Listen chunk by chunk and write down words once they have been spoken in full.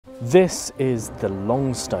This is the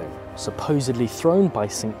long stone, supposedly thrown by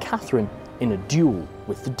St. Catherine in a duel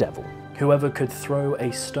with the devil. Whoever could throw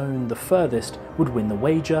a stone the furthest would win the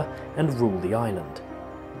wager and rule the island.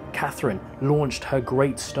 Catherine launched her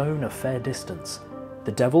great stone a fair distance.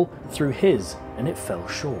 The devil threw his and it fell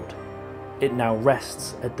short. It now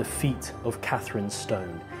rests at the feet of Catherine's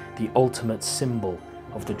stone, the ultimate symbol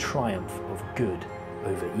of the triumph of good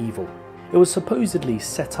over evil. It was supposedly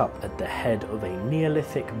set up at the head of a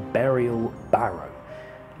Neolithic burial barrow.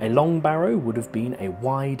 A long barrow would have been a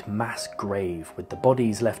wide mass grave with the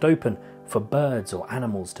bodies left open for birds or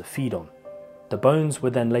animals to feed on. The bones were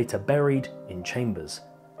then later buried in chambers.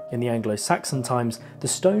 In the Anglo-Saxon times, the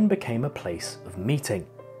stone became a place of meeting,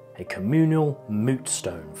 a communal moot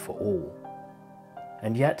stone for all.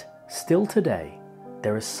 And yet, still today,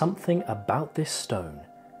 there is something about this stone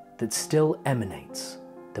that still emanates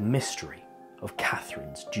the mystery of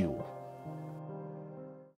Catherine's duel.